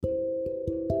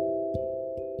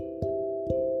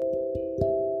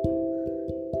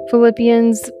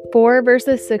Philippians 4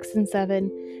 verses 6 and 7.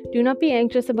 Do not be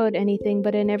anxious about anything,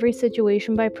 but in every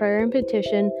situation by prayer and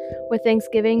petition, with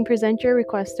thanksgiving, present your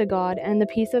requests to God, and the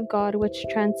peace of God, which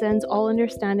transcends all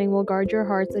understanding, will guard your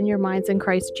hearts and your minds in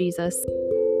Christ Jesus.